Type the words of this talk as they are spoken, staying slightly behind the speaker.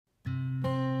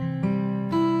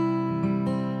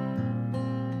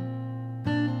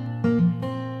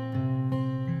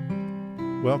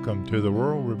Welcome to the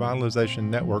Rural Revitalization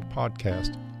Network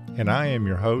podcast, and I am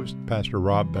your host, Pastor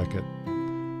Rob Beckett.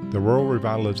 The Rural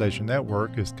Revitalization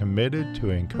Network is committed to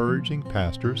encouraging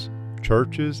pastors,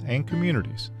 churches, and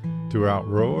communities throughout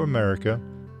rural America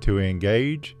to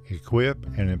engage, equip,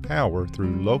 and empower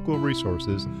through local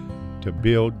resources to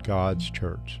build God's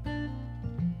church.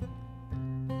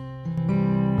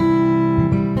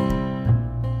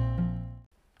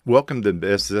 Welcome to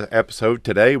this episode.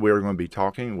 Today we're going to be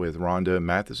talking with Rhonda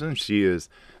Mathisen. She is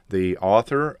the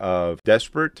author of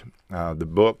Desparate, the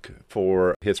book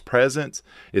for His Presence.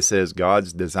 It says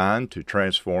God's design to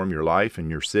transform your life and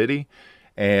your city.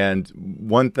 And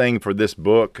one thing for this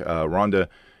book, Rhonda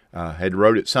had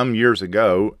wrote it some years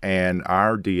ago, and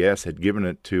our DS had given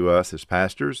it to us as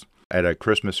pastors at a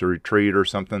Christmas retreat or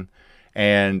something.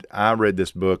 And I read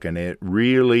this book, and it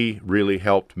really, really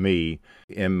helped me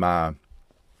in my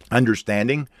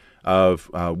understanding of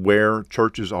where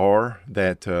churches are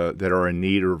that are in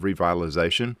need of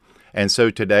revitalization. And so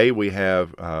today we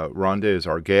have Rhonda as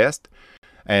our guest,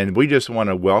 and we just want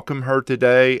to welcome her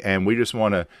today, and we just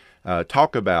want to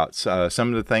talk about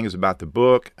some of the things about the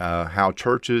book, how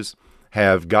churches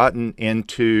have gotten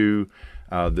into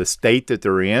the state that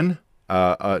they're in.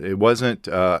 It wasn't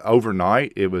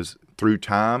overnight, it was through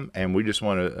time, and we just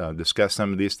want to discuss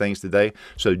some of these things today.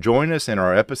 So join us in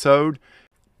our episode.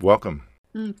 Welcome.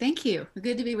 Thank you.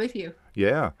 Good to be with you.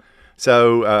 Yeah.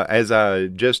 So as I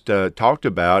just talked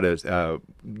about,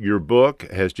 your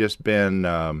book has just been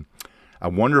a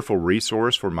wonderful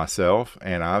resource for myself,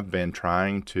 and I've been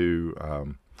trying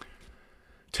to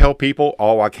tell people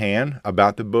all I can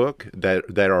about the book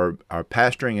that are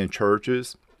pastoring in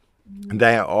churches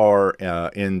that are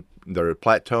they're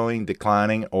plateauing,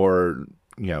 declining, or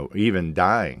even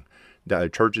dying.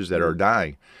 Churches that are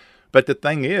dying. But the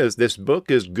thing is, this book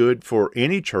is good for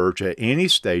any church at any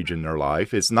stage in their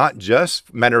life. It's not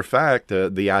just, matter of fact,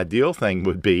 the ideal thing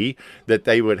would be that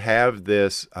they would have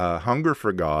this hunger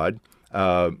for God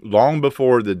long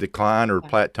before the decline or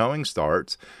plateauing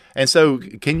starts. And so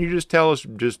can you just tell us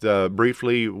just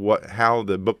briefly how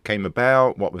the book came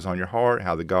about, what was on your heart,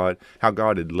 how God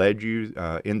had led you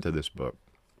into this book?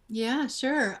 Yeah,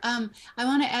 sure. I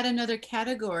want to add another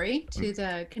category to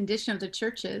the condition of the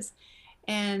churches.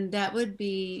 And that would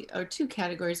be, or two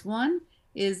categories. One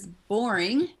is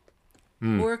boring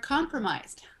or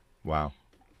compromised. Wow.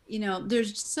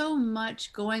 There's so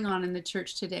much going on in the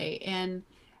church today, and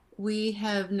we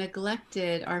have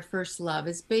neglected our first love.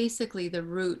 It's basically the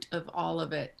root of all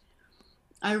of it.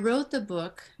 I wrote the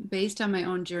book based on my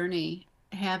own journey,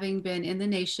 having been in the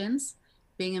nations,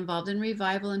 being involved in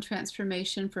revival and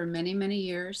transformation for many, many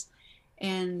years,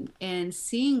 and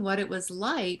seeing what it was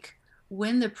like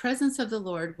when the presence of the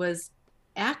Lord was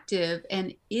active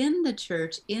and in the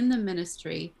church, in the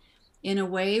ministry, in a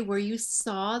way where you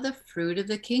saw the fruit of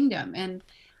the kingdom. And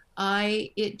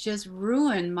it just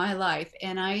ruined my life.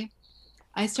 And I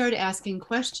started asking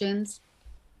questions,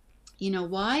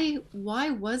 why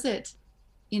was it,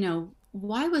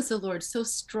 why was the Lord so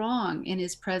strong in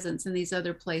his presence in these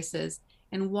other places?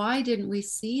 And why didn't we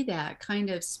see that kind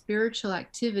of spiritual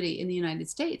activity in the United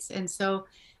States? And so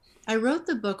I wrote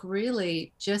the book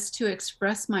really just to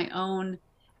express my own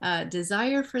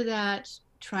desire for that,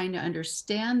 trying to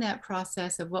understand that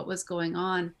process of what was going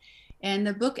on. And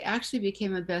the book actually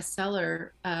became a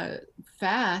bestseller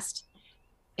fast.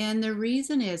 And the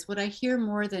reason is, what I hear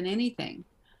more than anything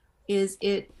is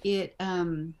it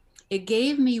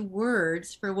gave me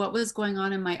words for what was going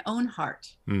on in my own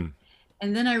heart. And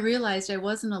then I realized I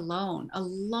wasn't alone. A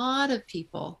lot of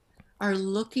people are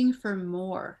looking for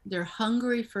more. They're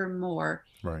hungry for more,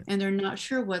 right, and they're not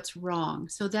sure what's wrong.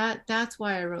 So that's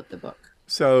why I wrote the book.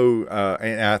 So,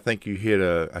 and I think you hit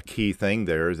a key thing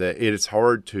there, is that it is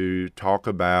hard to talk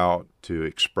about, to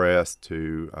express,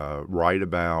 to write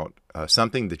about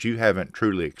something that you haven't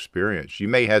truly experienced. You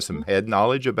may have some head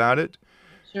knowledge about it,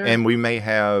 sure, and we may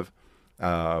have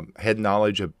head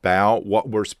knowledge about what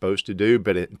we're supposed to do,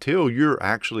 but until you're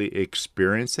actually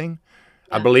experiencing,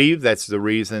 I believe that's the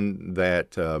reason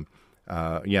that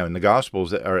in the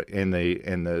Gospels or in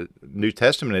the New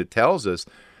Testament, it tells us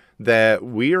that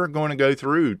we are going to go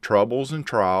through troubles and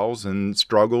trials and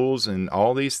struggles and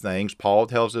all these things. Paul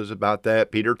tells us about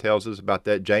that. Peter tells us about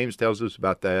that. James tells us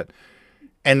about that.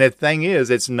 And the thing is,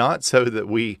 it's not so that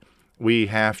we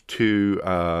have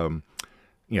to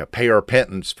pay our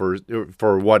penance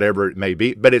for whatever it may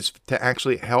be, but it's to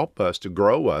actually help us, to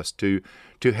grow us, to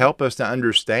help us to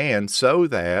understand, so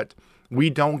that we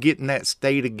don't get in that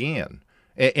state again,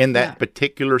 in that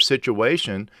particular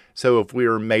situation. So if we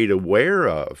are made aware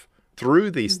of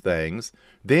through these things,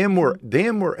 then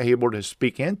we're able to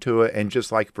speak into it, and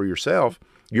just like for yourself,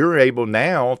 you're able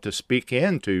now to speak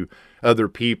into other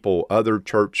people, other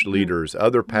church leaders,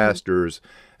 other pastors,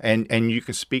 and you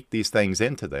can speak these things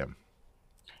into them.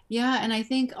 Yeah, and I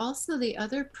think also the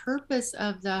other purpose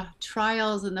of the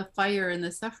trials and the fire and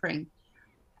the suffering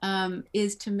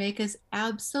is to make us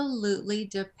absolutely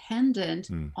dependent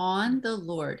on the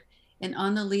Lord and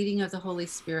on the leading of the Holy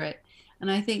Spirit.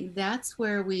 And I think that's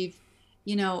where we've,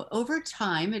 over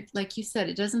time, like you said,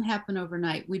 it doesn't happen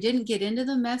overnight. We didn't get into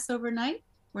the mess overnight.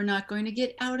 We're not going to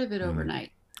get out of it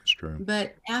overnight. That's true.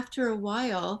 But after a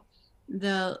while,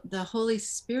 the Holy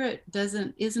Spirit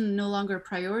isn't no longer a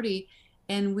priority,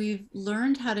 and we've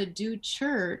learned how to do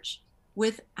church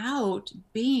without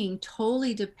being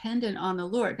totally dependent on the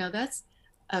Lord. Now that's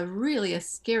really a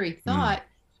scary thought,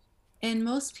 and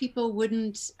most people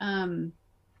wouldn't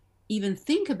even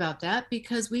think about that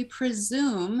because we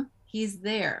presume he's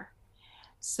there.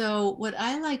 So what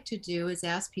I like to do is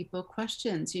ask people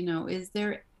questions. Is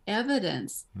there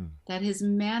evidence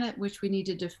that which we need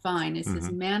to define is his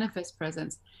manifest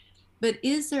presence, but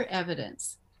is there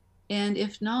evidence? And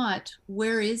if not,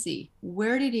 where is he?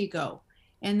 Where did he go?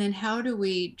 And then how do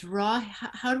we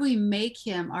make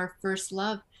him our first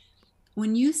love?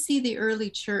 When you see the early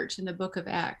church in the book of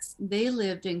Acts, they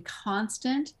lived in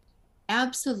constant,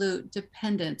 absolute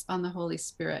dependence on the Holy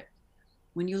Spirit.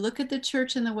 When you look at the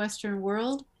church in the Western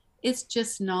world, it's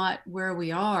just not where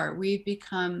we are. We've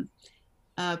become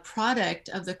a product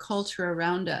of the culture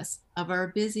around us, of our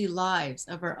busy lives,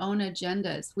 of our own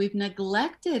agendas. We've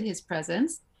neglected his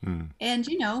presence. And,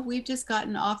 we've just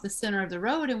gotten off the center of the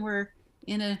road and we're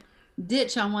in a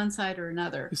ditch on one side or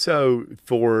another. So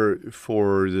for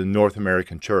the North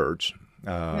American church,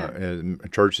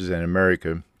 churches in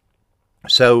America,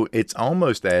 so it's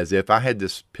almost as if I had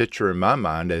this picture in my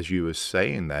mind as you were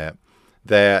saying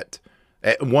that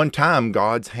at one time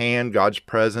God's hand, God's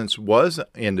presence was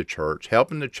in the church,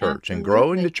 helping the church and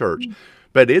growing the church.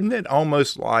 But isn't it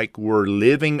almost like we're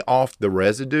living off the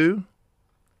residue?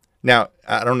 Now,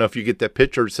 I don't know if you get that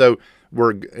picture. So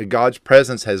God's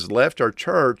presence has left our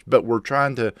church, but we're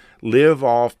trying to live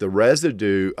off the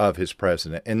residue of his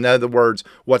presence. In other words,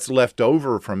 what's left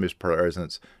over from his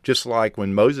presence. Just like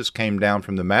when Moses came down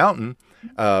from the mountain,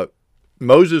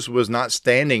 Moses was not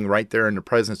standing right there in the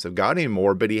presence of God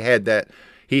anymore, but he had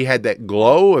that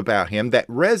glow about him, that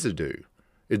residue.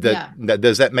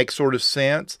 Does that make sort of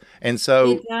sense? And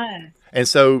so it does. And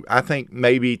so I think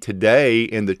maybe today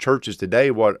in the churches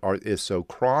today, is so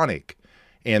chronic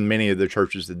in many of the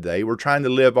churches today, we're trying to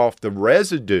live off the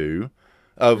residue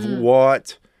of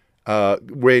what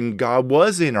when God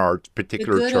was in our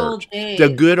particular church,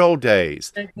 the good old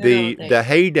days, the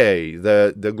heyday,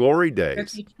 the glory days,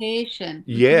 reputation.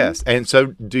 Yes, and so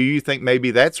do you think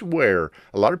maybe that's where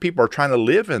a lot of people are trying to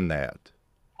live in that?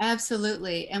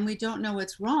 Absolutely, and we don't know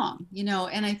what's wrong,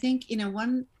 And I think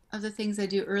one of the things I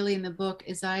do early in the book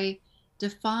is I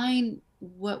define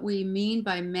what we mean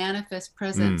by manifest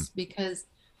presence, because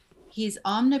he's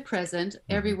omnipresent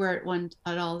everywhere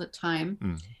at all the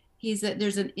time.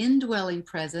 There's an indwelling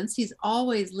presence. He's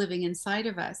always living inside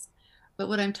of us. But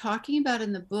what I'm talking about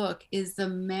in the book is the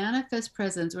manifest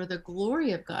presence or the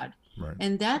glory of God. Right.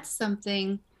 And that's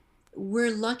something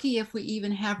we're lucky if we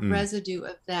even have residue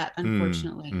of that,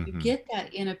 unfortunately. You get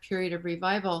that in a period of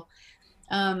revival.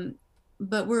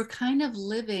 But we're kind of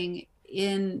living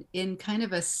in kind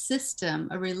of a system,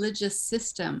 a religious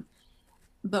system,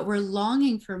 but we're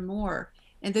longing for more.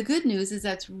 And the good news is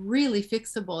that's really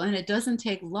fixable and it doesn't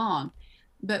take long,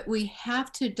 but we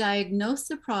have to diagnose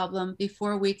the problem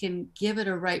before we can give it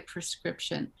a right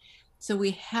prescription. So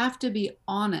we have to be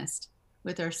honest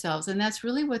with ourselves. And that's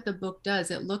really what the book does.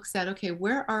 It looks at, okay,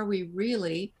 where are we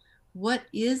really? What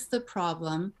is the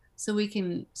problem? So we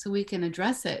can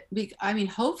address it.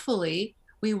 Hopefully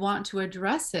we want to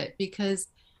address it because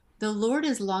the Lord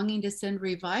is longing to send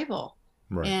revival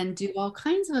and do all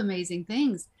kinds of amazing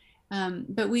things.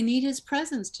 But we need his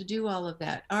presence to do all of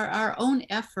that. Our own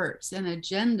efforts and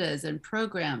agendas and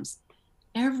programs,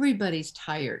 everybody's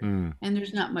tired and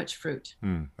there's not much fruit.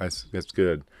 That's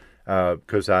good.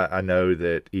 Because I know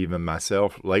that even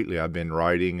myself lately I've been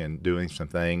writing and doing some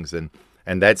things and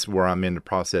that's where I'm in the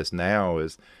process now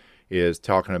is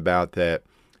talking about that,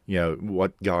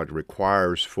 what God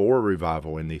requires for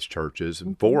revival in these churches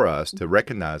for us to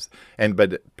recognize.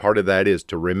 But part of that is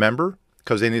to remember,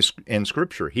 because in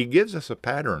Scripture, he gives us a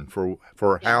pattern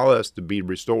for how us to be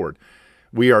restored.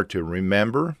 We are to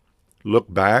remember,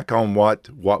 look back on what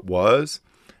was,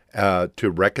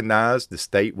 to recognize the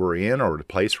state we're in or the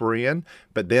place we're in,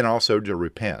 but then also to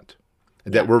repent.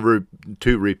 That we're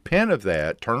to repent of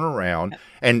that, turn around,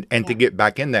 and to get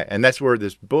back in that. And that's where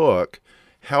this book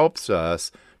helps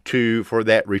us for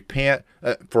that repent,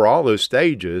 for all those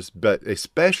stages, but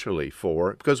especially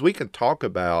for, because we can talk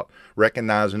about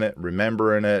recognizing it,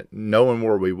 remembering it, knowing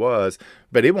where we was,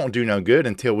 but it won't do no good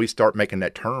until we start making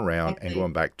that turnaround and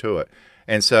going back to it.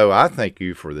 And so I thank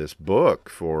you for this book,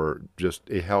 for just,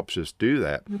 it helps us do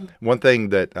that. One thing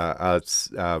that I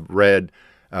read,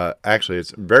 actually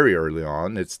it's very early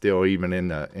on, it's still even in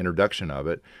the introduction of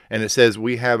it, and it says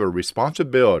we have a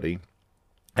responsibility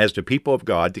as the people of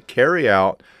God to carry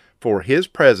out for His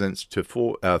presence to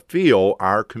fill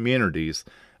our communities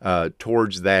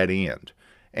towards that end.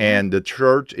 And the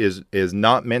church is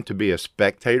not meant to be a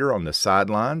spectator on the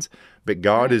sidelines, but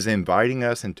God is inviting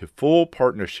us into full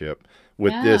partnership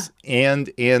with this end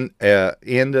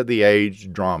of the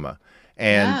age drama.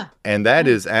 And that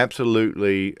is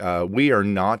absolutely, we are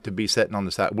not to be sitting on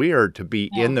the side. We are to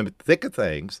be in the thick of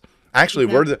things. Actually,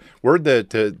 we're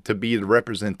to be the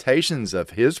representations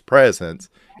of His presence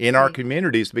in our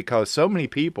communities, because so many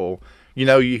people, you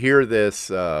know, you hear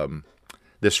this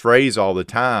this phrase all the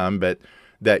time, but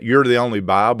that you're the only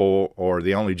Bible or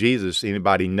the only Jesus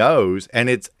anybody knows, and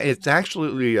it's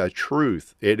actually a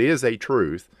truth. It is a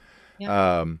truth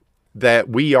that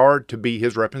we are to be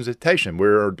His representation. We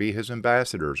are to be His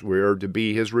ambassadors. We are to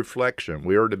be His reflection.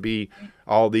 We are to be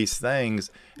all these things,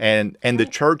 and the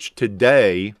church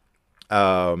today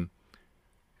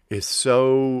is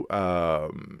so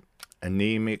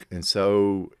anemic and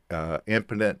so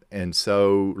impotent and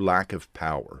so lack of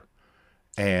power,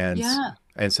 and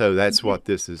so that's what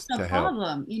this is to help.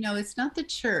 Problem, you know, it's not the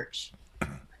church.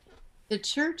 The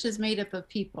church is made up of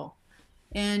people,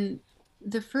 and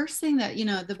the first thing that, you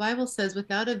know, the Bible says,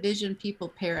 without a vision, people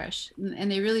perish, and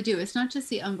they really do. It's not just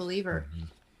the unbeliever.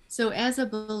 So as a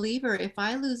believer, if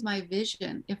I lose my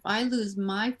vision, if I lose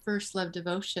my first love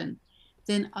devotion,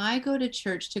 then I go to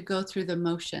church to go through the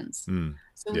motions.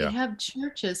 So we have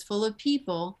churches full of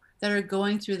people that are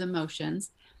going through the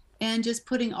motions and just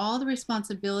putting all the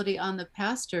responsibility on the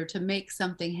pastor to make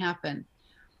something happen.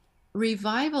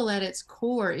 Revival at its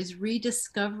core is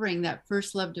rediscovering that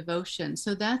first love devotion.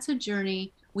 So that's a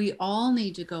journey we all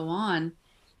need to go on,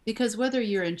 because whether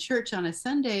you're in church on a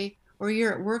Sunday or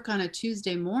you're at work on a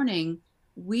Tuesday morning,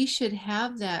 we should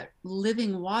have that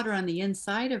living water on the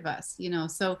inside of us, you know.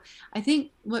 So I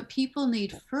think what people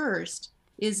need first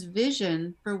is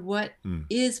vision for what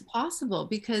is possible,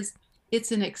 because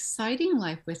it's an exciting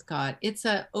life with God. It's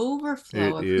an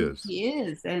overflow of who He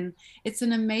is, and it's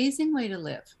an amazing way to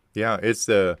live. Yeah, it's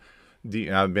I've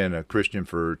been a Christian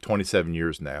for 27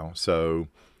 years now. So,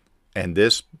 and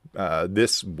this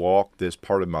walk, this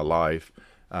part of my life,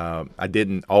 I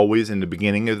didn't always, in the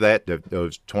beginning of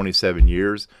those 27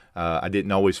 years, I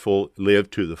didn't always live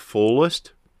to the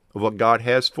fullest of what God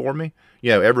has for me.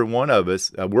 You know, every one of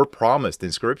us, we're promised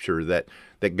in Scripture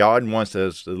that God wants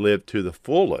us to live to the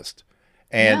fullest.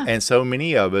 And so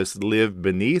many of us live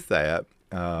beneath that.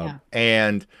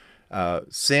 And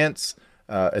since,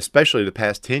 especially the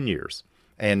past 10 years,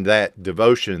 and that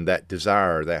devotion, that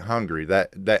desire, that hungry,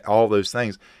 that all those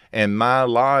things. And my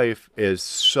life is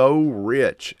so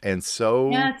rich and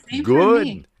so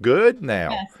good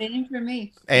now. Yeah, same for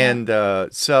me. And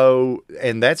so,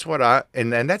 and that's what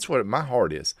and that's what my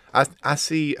heart is. I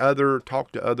see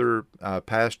talk to other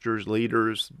pastors,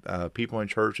 leaders, people in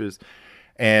churches,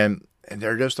 and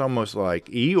they're just almost like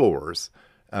Eeyores.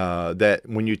 That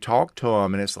when you talk to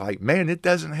them, and it's like, man, it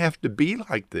doesn't have to be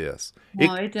like this.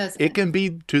 No, it doesn't. It can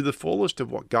be to the fullest of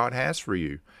what God has for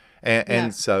you.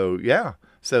 And so,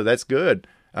 so that's good.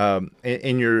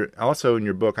 In your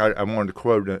book, I wanted to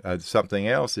quote something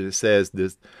else. It says,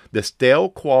 the stale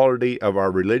quality of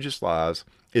our religious lives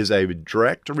is a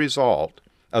direct result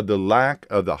of the lack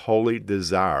of the holy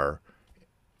desire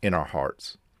in our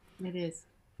hearts. It is.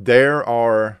 There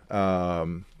are,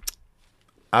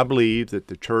 I believe that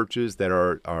the churches that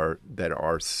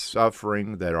are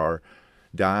suffering, that are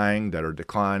dying, that are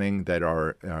declining, that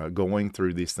are going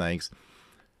through these things,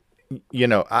 you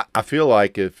know, I feel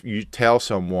like if you tell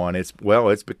someone it's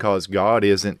because God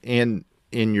isn't in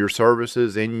your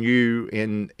services, in you,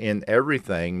 in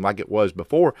everything like it was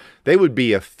before, they would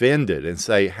be offended and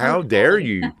say, "How dare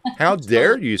you? How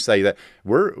dare you say that?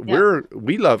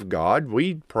 We love God,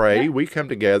 we pray, we come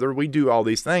together, we do all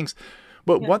these things."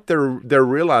 But what they're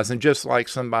realizing, just like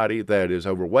somebody that is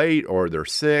overweight or they're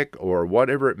sick or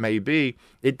whatever it may be,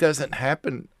 it doesn't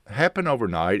happen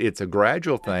overnight. It's a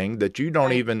gradual thing that you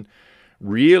don't even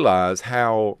realize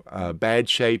how bad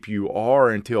shape you are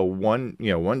until one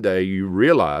day you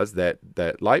realize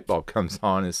that light bulb comes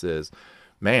on and says,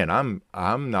 "Man,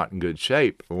 I'm not in good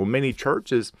shape." Well, many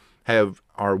churches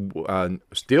are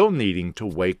still needing to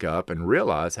wake up and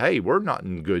realize, hey, we're not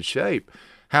in good shape.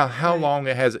 How Right. long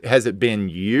has it been?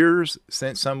 Years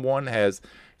since someone has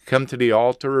come to the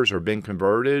altars or been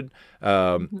converted,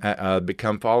 Mhm.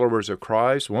 become followers of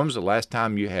Christ? When was the last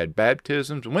time you had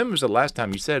baptisms? When was the last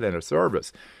time you sat in a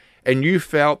service and you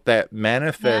felt that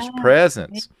manifest Yeah.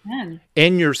 presence Amen.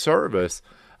 in your service?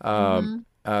 Hmm.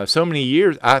 So many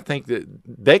years, I think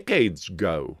that decades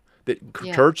go, that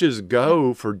Yeah. churches Yeah.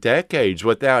 go for decades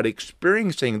without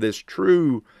experiencing this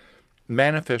true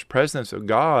manifest presence of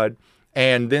God,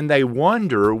 and then they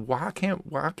wonder why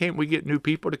can't we get new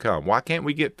people to come? Why can't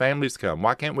we get families to come?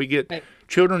 Why can't we get Right.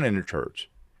 children in the church?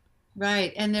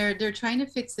 Right. And they're trying to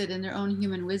fix it in their own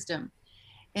human wisdom.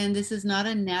 And this is not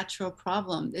a natural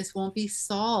problem. This won't be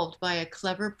solved by a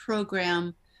clever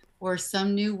program or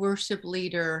some new worship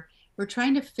leader. We're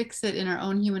trying to fix it in our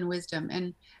own human wisdom.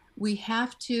 And we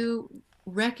have to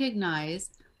recognize,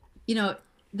 you know,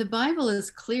 the Bible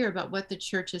is clear about what the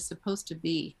church is supposed to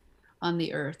be on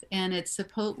the earth. And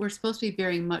we're supposed to be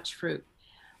bearing much fruit.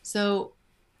 So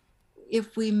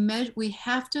if we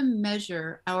have to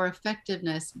measure our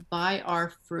effectiveness by our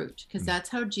fruit, because Mm. that's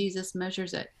how Jesus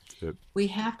measures it. Yep. We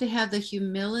have to have the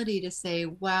humility to say,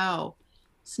 wow,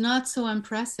 it's not so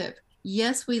impressive.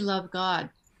 Yes, we love God,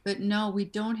 but no, we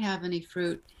don't have any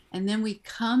fruit. And then we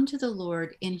come to the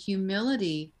Lord in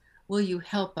humility. Will you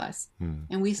help us? Mm.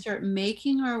 And we start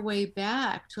making our way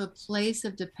back to a place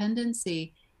of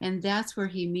dependency. And that's where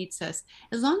He meets us.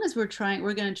 As long as we're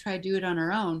going to try to do it on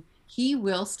our own, He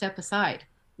will step aside,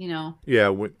 you know. Yeah,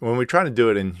 when we try to do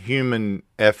it in human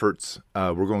efforts,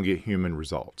 we're going to get human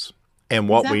results. And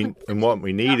Exactly. what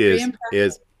we need Not very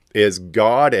impressive. is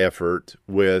God effort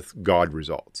with God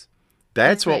results.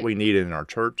 That's That's what right. we need in our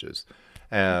churches,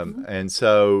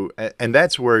 Mhm. and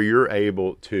that's where you're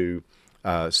able to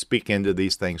speak into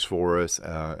these things for us.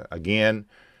 Again,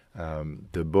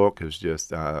 the book is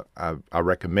just I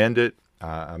recommend it.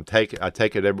 I take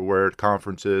it everywhere at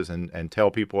conferences and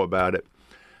tell people about it.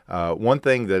 One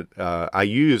thing that I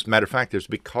use, matter of fact, is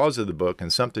because of the book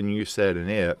and something you said in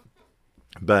it.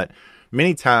 But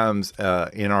many times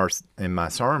in my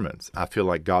sermons, I feel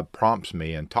like God prompts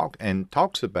me and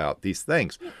talks about these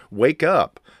things. Wake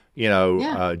up.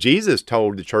 Yeah, Jesus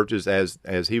told the churches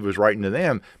as he was writing to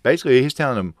them, basically he's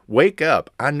telling them, wake up.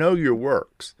 I know your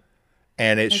works,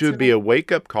 and it that's should be right. a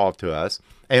wake up call to us.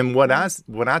 And Yeah.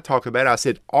 when I talk about it, I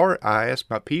said, I ask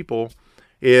my people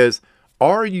is,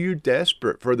 are you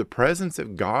desperate for the presence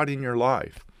of God in your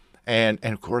life? And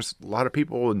of course, a lot of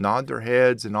people will nod their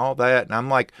heads and all that. And I'm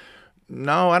like,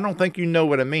 no, I don't think you know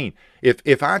what I mean.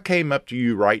 If I came up to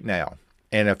you right now,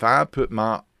 and if I put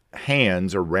my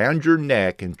hands around your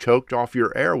neck and choked off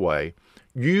your airway,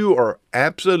 you are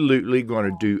absolutely going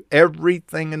to do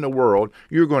everything in the world.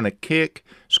 You're going to kick,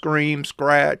 scream,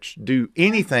 scratch, do Yeah.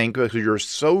 anything because you're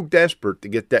so desperate to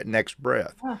get that next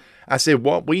breath. Yeah. I said,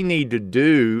 what we need to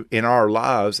do in our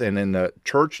lives and in the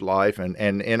church life and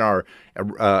in our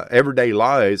everyday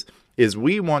lives is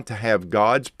we want to have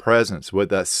God's presence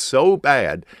with us so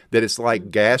bad that it's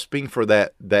like gasping for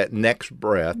that next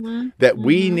breath, Mm-hmm. that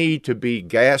we Mm-hmm. need to be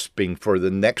gasping for the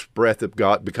next breath of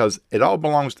God because it all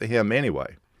belongs to Him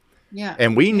anyway. Yeah.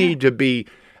 And we Yeah. need to be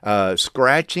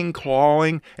scratching,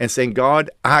 clawing, and saying, God,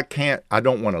 I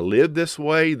don't want to live this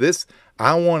way.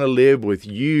 I want to live with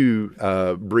you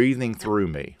breathing through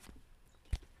me.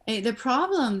 Hey, the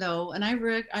problem though, and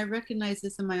I recognize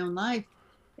this in my own life,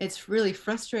 it's really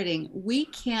frustrating. We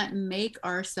can't make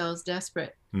ourselves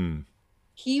desperate. Hmm.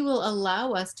 He will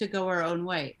allow us to go our own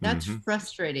way. That's Mm-hmm.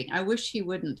 frustrating. I wish He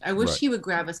wouldn't. I wish Right. He would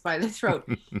grab us by the throat,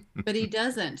 but He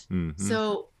doesn't. Mm-hmm.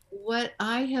 So what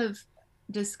I have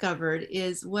discovered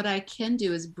is what I can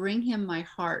do is bring Him my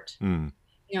heart. Mm.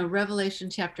 Revelation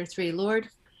chapter 3. Lord,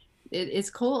 it's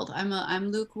cold. I'm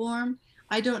lukewarm.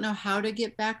 I don't know how to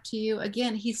get back to you.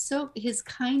 Again, His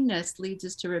kindness leads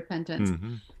us to repentance.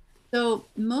 Mm-hmm. So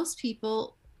most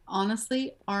people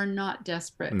honestly are not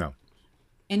desperate, No.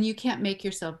 and you can't make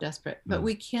yourself desperate, but Mm.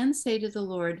 we can say to the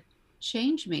Lord,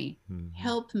 change me, Mm-hmm.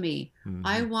 help me.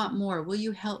 I Mm-hmm. want more. Will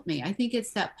you help me? I think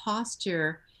it's that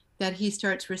posture that He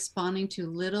starts responding to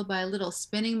little by little,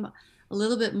 spending a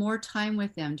little bit more time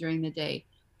with them during the day,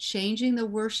 changing the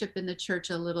worship in the church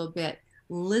a little bit,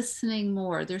 listening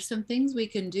more. There's some things we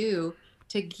can do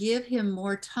to give Him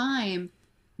more time,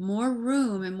 more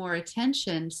room, and more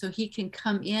attention so He can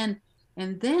come in.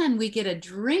 And then we get a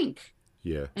drink,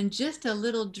 Yeah. and just a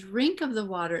little drink of the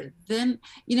water. Then,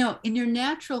 in your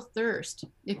natural thirst,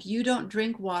 if you don't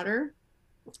drink water,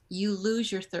 you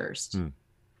lose your thirst. Mm.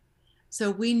 So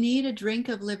we need a drink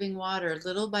of living water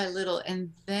little by little.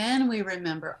 And then we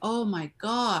remember, oh my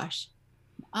gosh,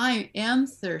 I am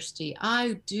thirsty.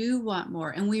 I do want more.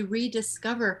 And we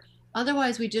rediscover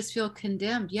Otherwise, we just feel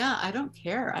condemned. Yeah, I don't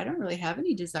care. I don't really have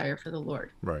any desire for the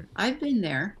Lord. Right. I've been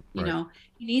there. Right.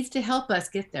 He needs to help us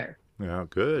get there. Yeah,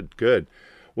 good, good.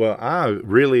 Well, I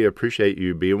really appreciate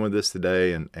you being with us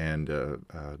today and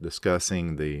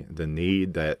discussing the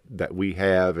need that we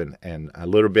have and a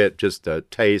little bit just a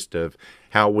taste of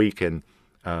how we can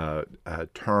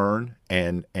turn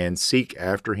and seek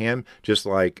after Him, just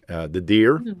like the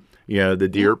deer. Mhm. The Yeah.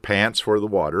 deer pants for the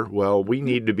water. Well, we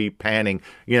need to be panting.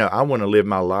 I want to live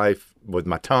my life with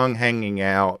my tongue hanging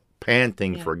out,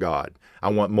 panting Yeah. for God. I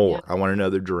want Yeah. more. I want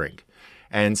another drink.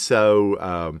 And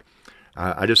so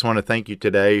I just want to thank you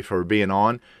today for being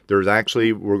on. We're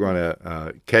going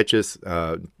to catch us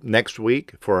next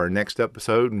week for our next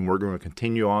episode, and we're going to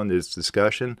continue on this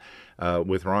discussion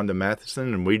with Rhonda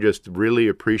Mathisen. And we just really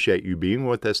appreciate you being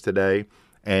with us today,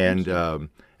 Thank you.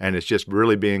 and it's just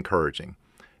really be encouraging.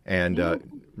 And Yeah.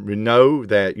 we know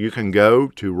that you can go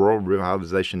to World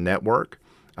Revitalization Network,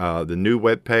 the new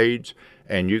webpage,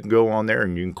 and you can go on there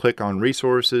and you can click on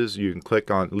resources. You can click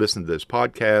on listen to this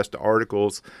podcast,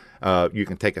 articles. You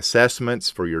can take assessments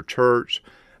for your church.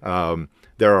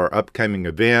 There are upcoming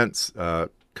events,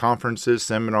 conferences,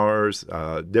 seminars,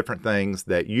 different things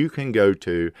that you can go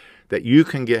to that you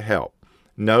can get help.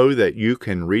 Know that you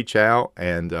can reach out,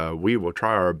 and we will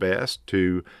try our best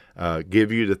to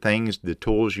give you the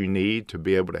tools you need to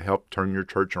be able to help turn your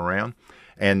church around.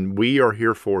 And we are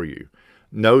here for you.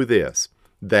 Know this,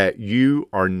 that you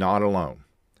are not alone.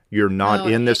 You're not Oh,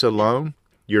 in this alone.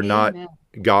 You're not. amen.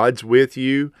 God's with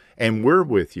you, and we're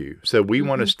with you. So we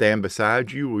want to Mhm. stand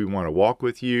beside you. We want to walk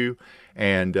with you,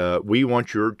 and we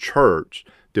want your church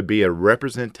to be a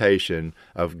representation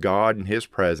of God and His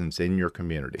presence in your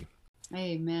community.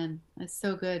 Amen. That's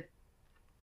so good.